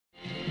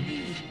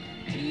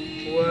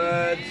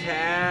What's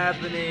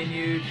happening,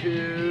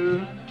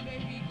 YouTube?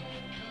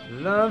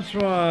 Loves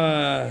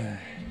one.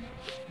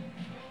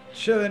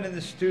 Chilling in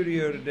the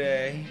studio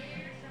today.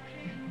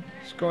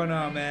 What's going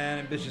on, man?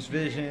 Ambitious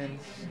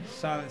Visions,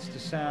 Silence to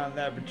Sound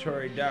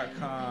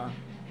Laboratory.com,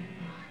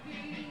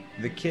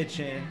 The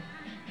Kitchen.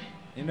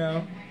 You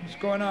know, what's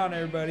going on,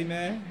 everybody,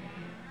 man?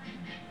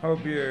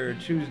 Hope your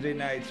Tuesday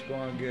night's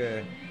going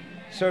good.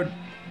 So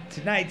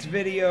tonight's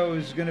video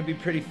is going to be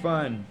pretty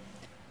fun.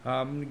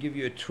 I'm going to give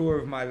you a tour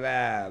of my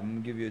lab. I'm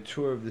going to give you a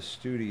tour of the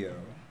studio.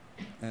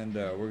 And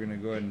we're going to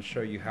go ahead and show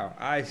you how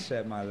I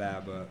set my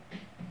lab up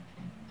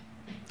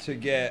to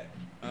get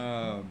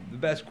the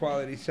best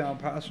quality sound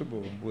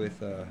possible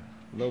with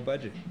low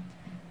budget.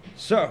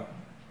 So,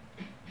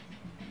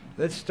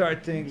 let's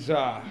start things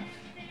off.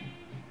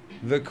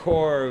 The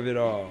core of it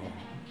all.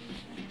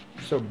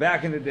 So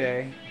back in the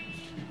day,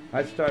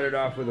 I started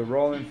off with a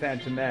Roland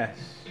Phantom S.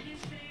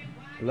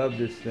 Love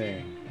this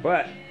thing.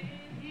 But,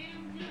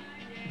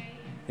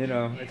 you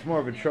know, it's more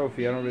of a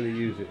trophy. I don't really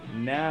use it.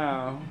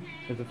 Now,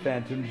 it's a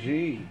Phantom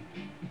G.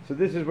 So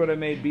this is what I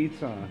made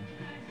beats on.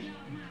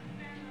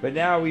 But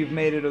now we've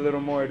made it a little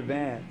more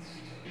advanced.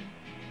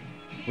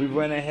 We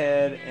went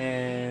ahead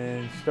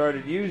and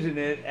started using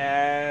it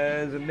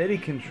as a MIDI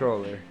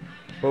controller.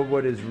 But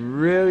what is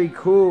really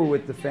cool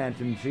with the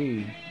Phantom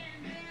G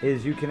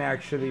is you can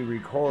actually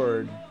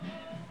record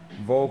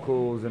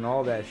vocals and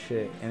all that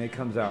shit, and it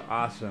comes out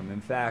awesome.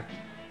 In fact,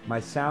 my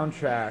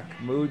soundtrack,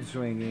 Mood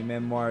Swinging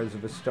Memoirs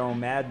of a Stone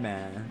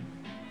Madman,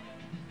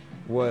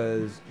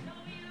 was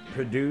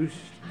produced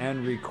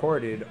and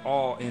recorded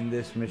all in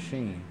this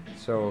machine.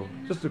 So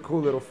just a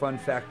cool little fun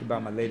fact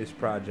about my latest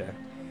project.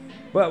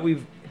 But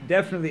we've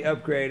definitely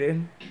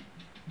upgraded.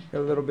 Got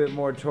a little bit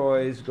more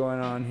toys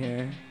going on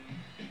here.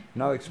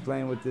 And I'll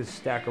explain what this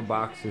stack of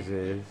boxes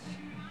is.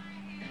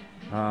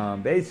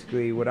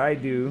 Basically, what I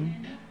do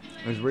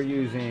is we're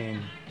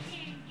using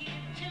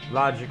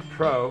Logic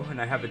Pro,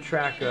 and I have a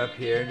track up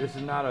here. This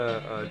is not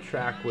a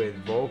track with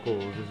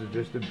vocals. This is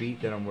just a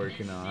beat that I'm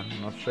working on,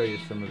 and I'll show you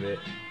some of it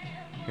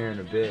here in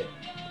a bit.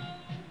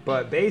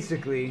 But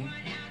basically,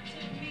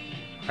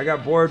 I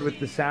got bored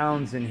with the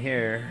sounds in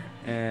here,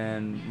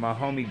 and my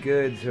homie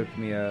Goods hooked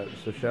me up.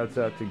 So shouts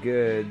out to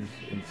Goods,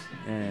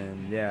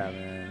 and yeah,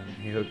 man,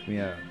 he hooked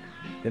me up.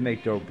 They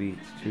make dope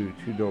beats too,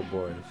 two dope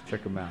boys.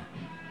 Check them out.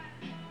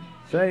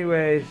 So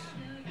anyways,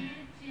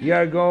 you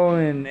gotta go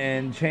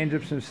and change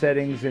up some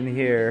settings in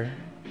here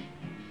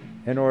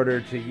in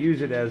order to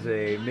use it as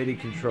a MIDI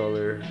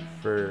controller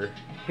for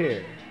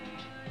here.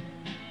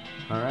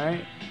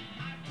 Alright?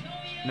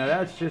 Now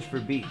that's just for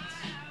beats.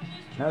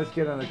 Now let's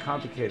get on the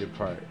complicated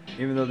part.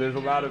 Even though there's a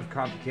lot of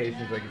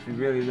complications, like if you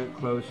really look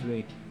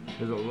closely,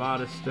 there's a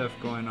lot of stuff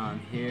going on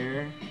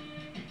here,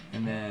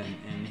 and then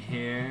in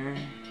here,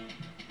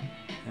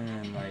 and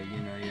then, like, you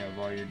know, you have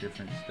all your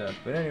different stuff.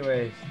 But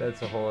anyways,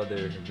 that's a whole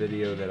other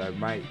video that I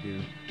might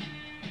do.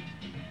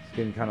 It's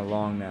getting kind of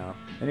long now.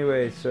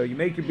 Anyways, so you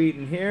make your beat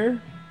in here.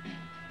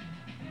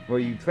 Well,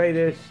 you play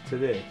this to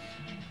this.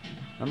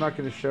 I'm not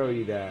going to show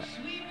you that.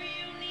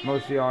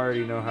 Most of you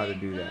already know how to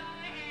do that.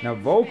 Now,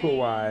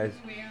 vocal-wise,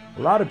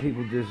 a lot of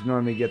people just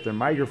normally get their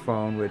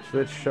microphone, which,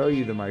 let's show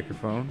you the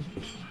microphone.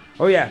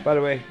 Oh yeah, by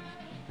the way,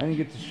 I didn't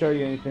get to show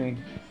you anything.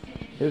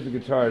 Here's the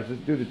guitars.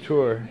 Let's do the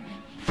tour.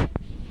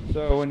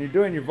 So when you're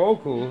doing your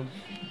vocals,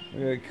 we're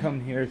going to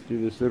come here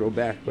through this little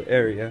back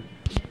area.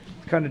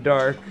 It's kind of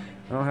dark.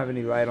 I don't have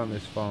any light on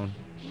this phone.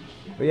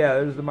 But yeah,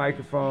 there's the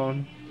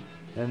microphone,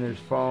 and there's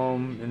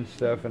foam and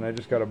stuff, and I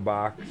just got a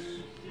box.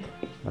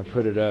 I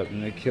put it up,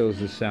 and it kills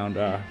the sound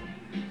off.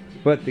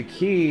 But the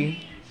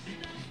key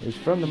is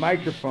from the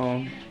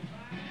microphone.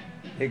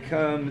 It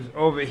comes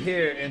over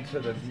here into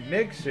the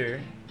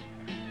mixer,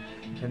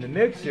 and the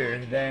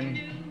mixer then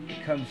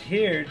comes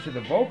here to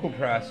the vocal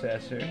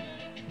processor,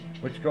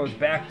 which goes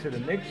back to the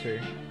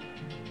mixer,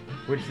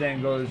 which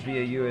then goes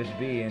via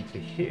USB into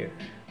here.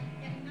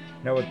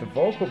 Now what the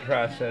vocal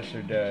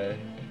processor does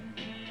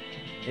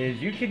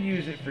is you can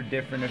use it for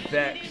different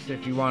effects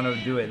if you want to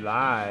do it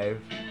live.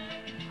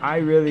 I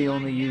really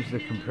only use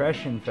the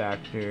compression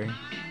factor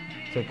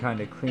to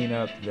kind of clean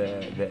up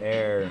the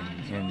air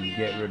and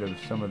get rid of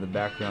some of the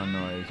background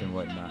noise and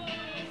whatnot.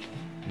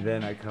 And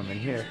then I come in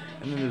here,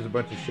 and then there's a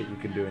bunch of shit you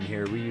can do in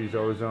here. We use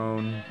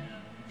Ozone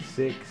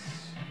 6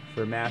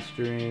 for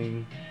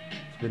mastering.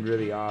 It's been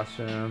really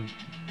awesome.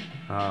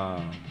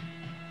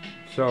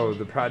 So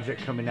the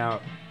project coming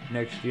out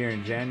next year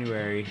in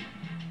January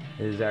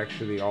is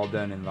actually all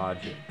done in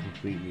Logic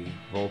completely.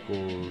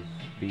 Vocals,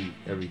 beat,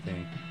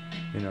 everything.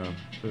 You know,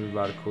 so there's a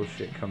lot of cool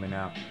shit coming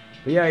out.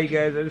 But yeah, you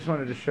guys, I just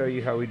wanted to show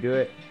you how we do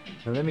it.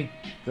 Now let me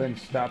go ahead and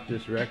stop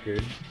this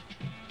record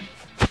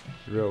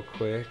real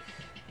quick.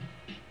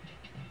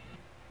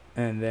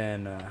 And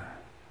then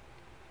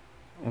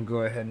I'll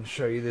go ahead and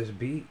show you this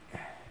beat.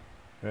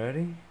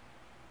 Ready?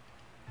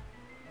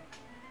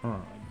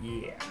 Oh,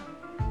 yeah.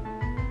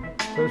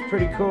 So it's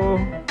pretty cool.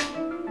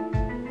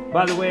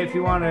 By the way, if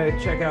you want to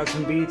check out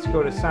some beats,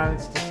 go to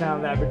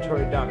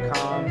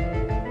silencetosoundlaboratory.com.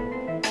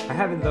 I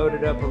haven't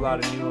loaded up a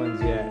lot of new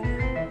ones yet.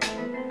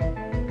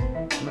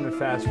 gonna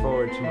fast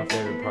forward to my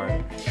favorite part.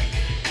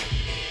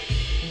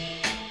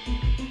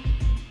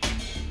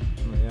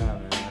 Oh, yeah,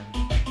 man.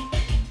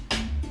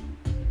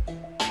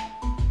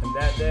 And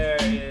that there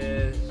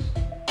is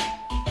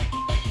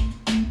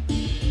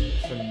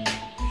some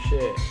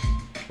shit.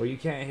 Well, you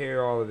can't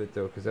hear all of it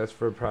though, because that's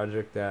for a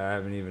project that I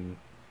haven't even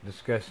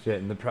discussed yet,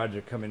 and the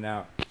project coming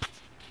out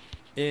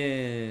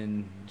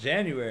in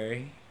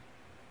January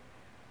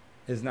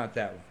is not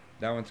that one.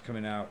 That one's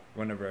coming out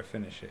whenever I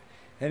finish it.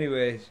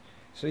 Anyways,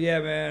 so yeah,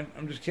 man,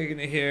 I'm just kicking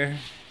it here.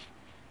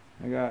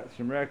 I got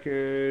some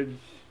records.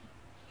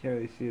 Can't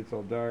really see, it's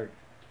all dark.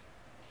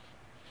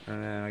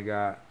 And then I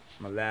got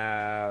my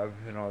lab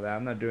and all that.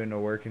 I'm not doing no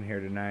work in here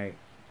tonight.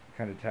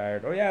 Kind of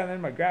tired. Oh yeah, and then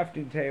my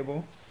grafting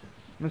table.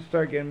 I'm gonna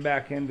start getting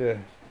back into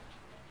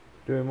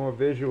doing more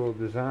visual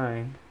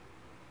design.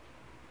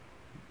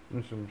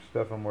 There's some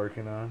stuff I'm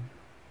working on.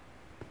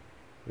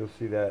 You'll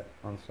see that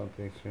on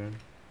something soon.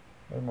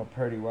 There's my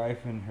pretty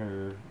wife and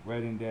her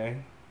wedding day.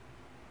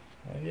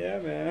 And yeah,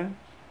 man.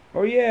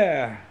 Oh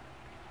yeah.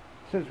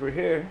 Since we're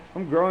here,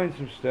 I'm growing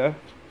some stuff.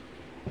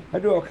 I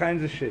do all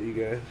kinds of shit, you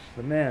guys.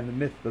 The man, the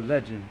myth, the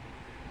legend.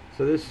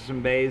 So this is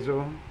some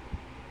basil.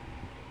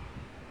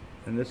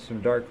 And this is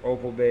some dark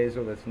opal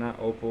basil that's not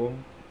opal.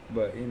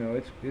 But, you know,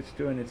 it's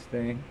doing its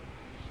thing.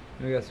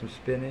 We got some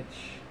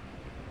spinach.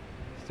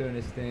 It's doing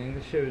its thing.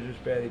 This shit was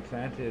just barely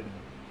planted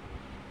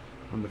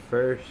on the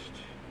 1st.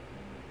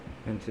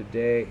 And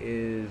today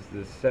is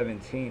the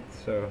 17th,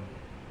 so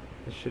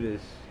this shit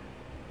is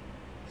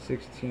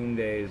 16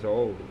 days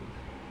old.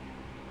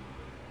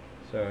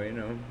 So, you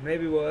know,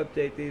 maybe we'll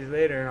update these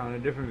later on a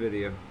different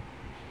video.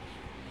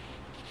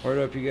 Word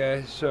up, you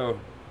guys. So,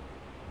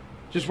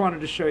 just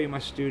wanted to show you my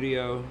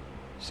studio,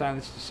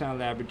 Silence to Sound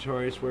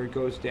Laboratories, where it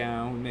goes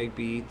down. We make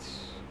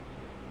beats.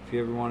 If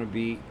you ever want a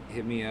beat,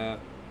 hit me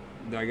up.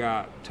 I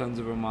got tons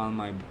of them on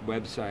my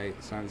website,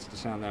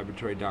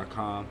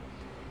 silencetosoundlaboratory.com.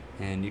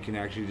 And you can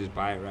actually just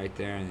buy it right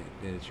there, and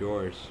it's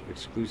yours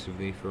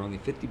exclusively for only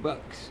 50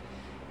 bucks.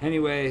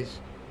 Anyways,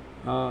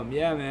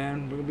 yeah,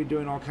 man, we're gonna be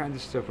doing all kinds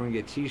of stuff. We're gonna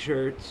get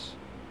t-shirts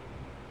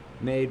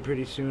made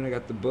pretty soon. I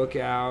got the book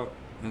out,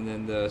 and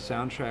then the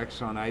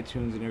soundtracks on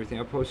iTunes and everything.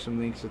 I'll post some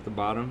links at the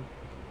bottom.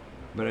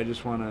 But I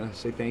just want to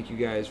say thank you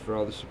guys for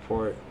all the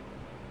support,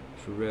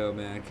 for real,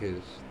 man,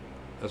 because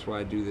that's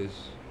why I do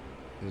this.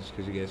 It's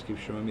because you guys keep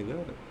showing me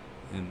love,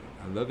 and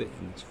I love it,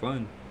 and it's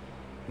fun.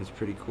 It's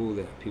pretty cool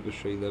that people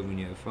show you love when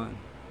you have fun.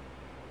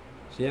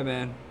 So yeah,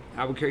 man,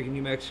 Albuquerque,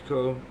 New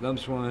Mexico,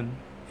 Lumps One,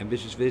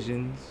 Ambitious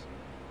Visions,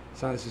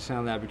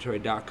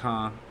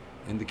 silencetosoundlaboratory.com,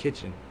 and the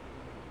kitchen.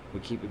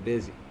 We keep it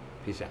busy.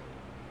 Peace out.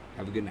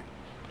 Have a good night.